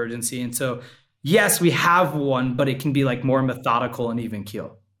sense of urgency. And so, yes, we have one, but it can be like more methodical and even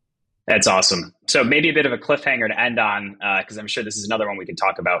keel. That's awesome. So maybe a bit of a cliffhanger to end on, because I'm sure this is another one we could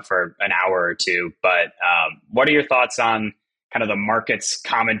talk about for an hour or two. But what are your thoughts on kind of the market's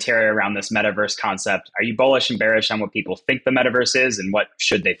commentary around this metaverse concept? Are you bullish and bearish on what people think the metaverse is, and what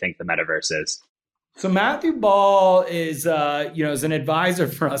should they think the metaverse is? So Matthew Ball is, is an advisor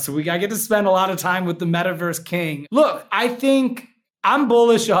for us. So I get to spend a lot of time with the metaverse king. Look, I think I'm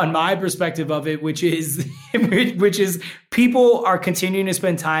bullish on my perspective of it, which is people are continuing to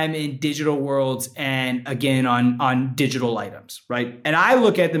spend time in digital worlds and again on digital items, right? And I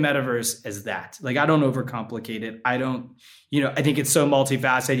look at the metaverse as that. Like I don't overcomplicate it. I think it's so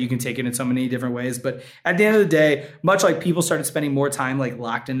multifaceted. You can take it in so many different ways. But at the end of the day, much like people started spending more time like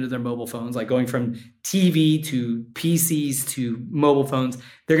locked into their mobile phones, like going from TV to PCs to mobile phones,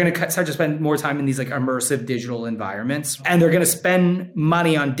 they're going to start to spend more time in these like immersive digital environments. And they're going to spend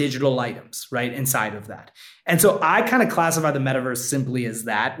money on digital items, right, inside of that. And so I kind of classify the metaverse simply as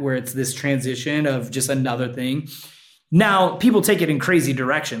that, where it's this transition of just another thing. Now, people take it in crazy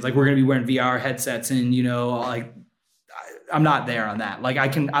directions. Like we're going to be wearing VR headsets and, I'm not there on that. Like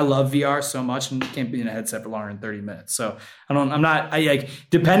I love VR so much and can't be in a headset for longer than 30 minutes. So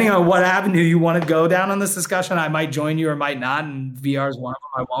depending on what avenue you want to go down on this discussion, I might join you or might not. And VR is one of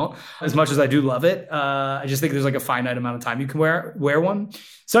them. I won't, as much as I do love it. I just think there's like a finite amount of time you can wear one.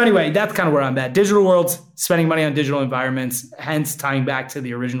 So anyway, that's kind of where I'm at. Digital worlds, spending money on digital environments, hence tying back to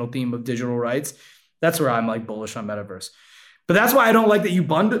the original theme of digital rights. That's where I'm like bullish on metaverse. But that's why I don't like that you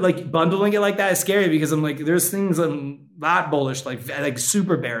bundling it like that is scary, because I'm like, there's things I'm not bullish, like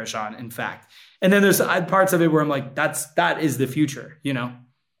super bearish on, in fact. And then there's parts of it where I'm like, that is the future, you know?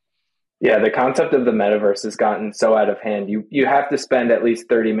 Yeah, the concept of the metaverse has gotten so out of hand. You have to spend at least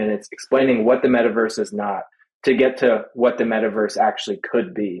 30 minutes explaining what the metaverse is not to get to what the metaverse actually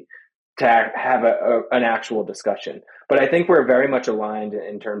could be, to have an actual discussion. But I think we're very much aligned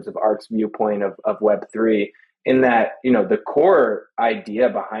in terms of ARC's viewpoint of Web3, in that, you know, the core idea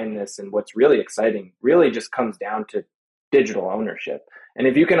behind this and what's really exciting really just comes down to digital ownership. And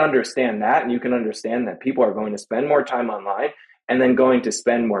if you can understand that, and you can understand that people are going to spend more time online and then going to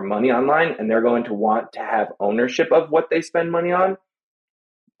spend more money online, and they're going to want to have ownership of what they spend money on,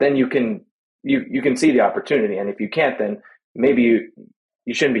 then you can see the opportunity. And if you can't, then maybe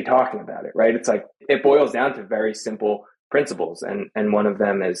you shouldn't be talking about it, right? It's like, it boils down to very simple principles, and one of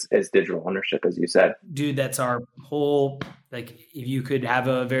them is digital ownership, as you said. Dude, that's our whole, like, if you could have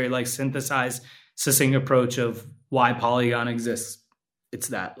a very like synthesized, succinct approach of why Polygon exists, it's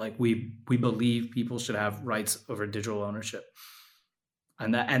that, like, we believe people should have rights over digital ownership,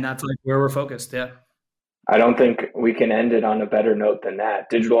 and that's like where we're focused. Yeah, I don't think we can end it on a better note than that.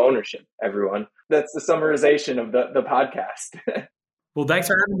 Digital ownership, everyone. That's the summarization of the podcast. Well, thanks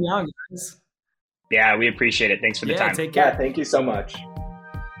for having me on, guys. Yeah, we appreciate it. Thanks for the time. Take care. Yeah, thank you so much.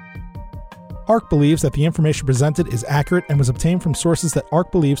 ARC believes that the information presented is accurate and was obtained from sources that ARC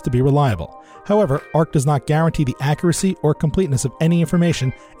believes to be reliable. However, ARC does not guarantee the accuracy or completeness of any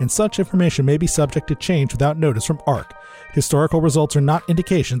information, and such information may be subject to change without notice from ARC. Historical results are not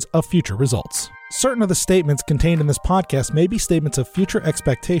indications of future results. Certain of the statements contained in this podcast may be statements of future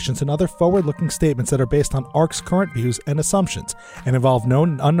expectations and other forward-looking statements that are based on ARC's current views and assumptions, and involve known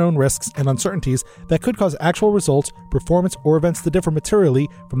and unknown risks and uncertainties that could cause actual results, performance, or events to differ materially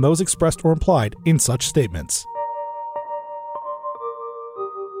from those expressed or implied in such statements.